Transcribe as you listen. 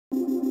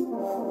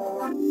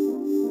Hi,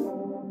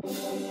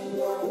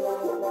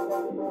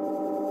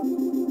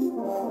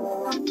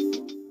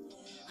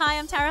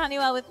 I'm Tara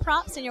Honeywell with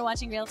Props, and you're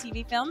watching Real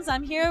TV Films.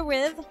 I'm here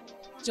with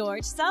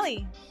George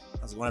Sully.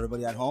 How's it going,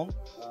 everybody at home?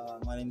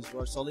 My name is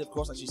George Sully, of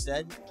course, like she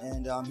said,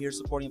 and I'm here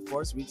supporting, of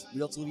course,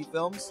 Real TV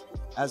Films,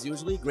 as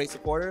usually, great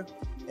supporter.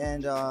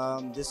 And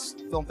this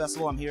film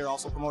festival, I'm here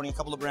also promoting a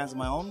couple of brands of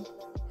my own.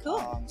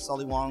 Cool.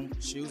 Sully Wong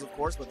shoes, of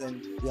course, but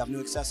then we have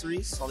new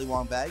accessories, Sully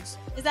Wong bags.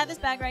 Is that this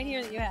bag right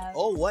here that you have?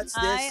 Oh, what's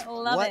this? I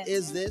love it. What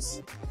is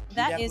this?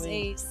 That is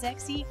a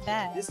sexy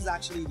bag. This is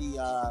actually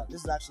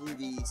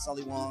the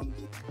Sully Wong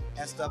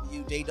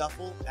SW Day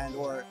Duffel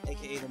or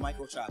AKA the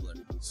Micro Traveler.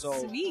 So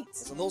sweet.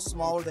 It's a little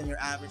smaller than your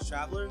average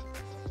traveler,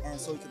 and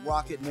so you could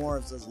rock it more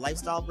as a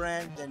lifestyle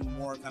brand than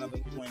more kind of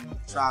when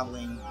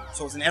traveling.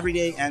 So it's an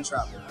everyday and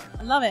traveler.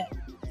 I love it.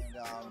 And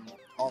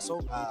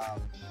also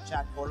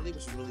TCHAD Quarterly,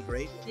 which is really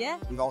great. Yeah.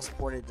 We've all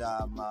supported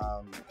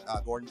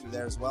Gordon through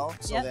there as well.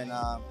 So yep. then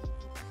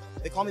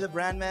they call me the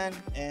brand man,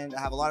 and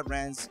I have a lot of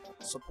brands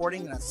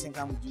supporting, and at the same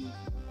time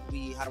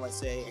we how do I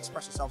say,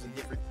 express ourselves in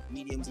different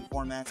mediums and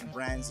formats, and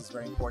brands is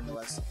very important to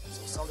us.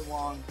 So Sully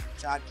Wong,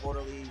 TCHAD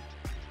Quarterly.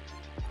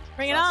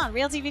 Bring it on,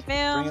 Real TV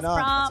Films. Bring it on,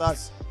 Props. that's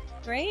us.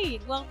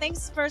 Great. Well,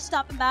 thanks for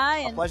stopping by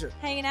and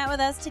hanging out with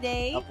us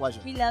today. A pleasure.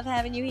 We love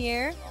having you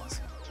here.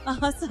 Awesome.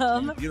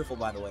 Awesome. And beautiful,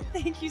 by the way.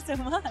 Thank you so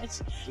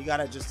much. We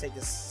gotta just take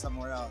this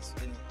somewhere else.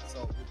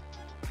 So,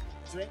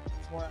 we're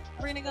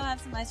gonna go have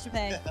some ice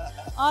Japan.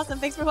 Awesome.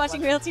 Thanks for watching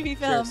Real TV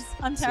Films. Cheers.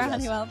 I'm Tara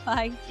Honeywell.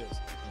 Bye. Cheers.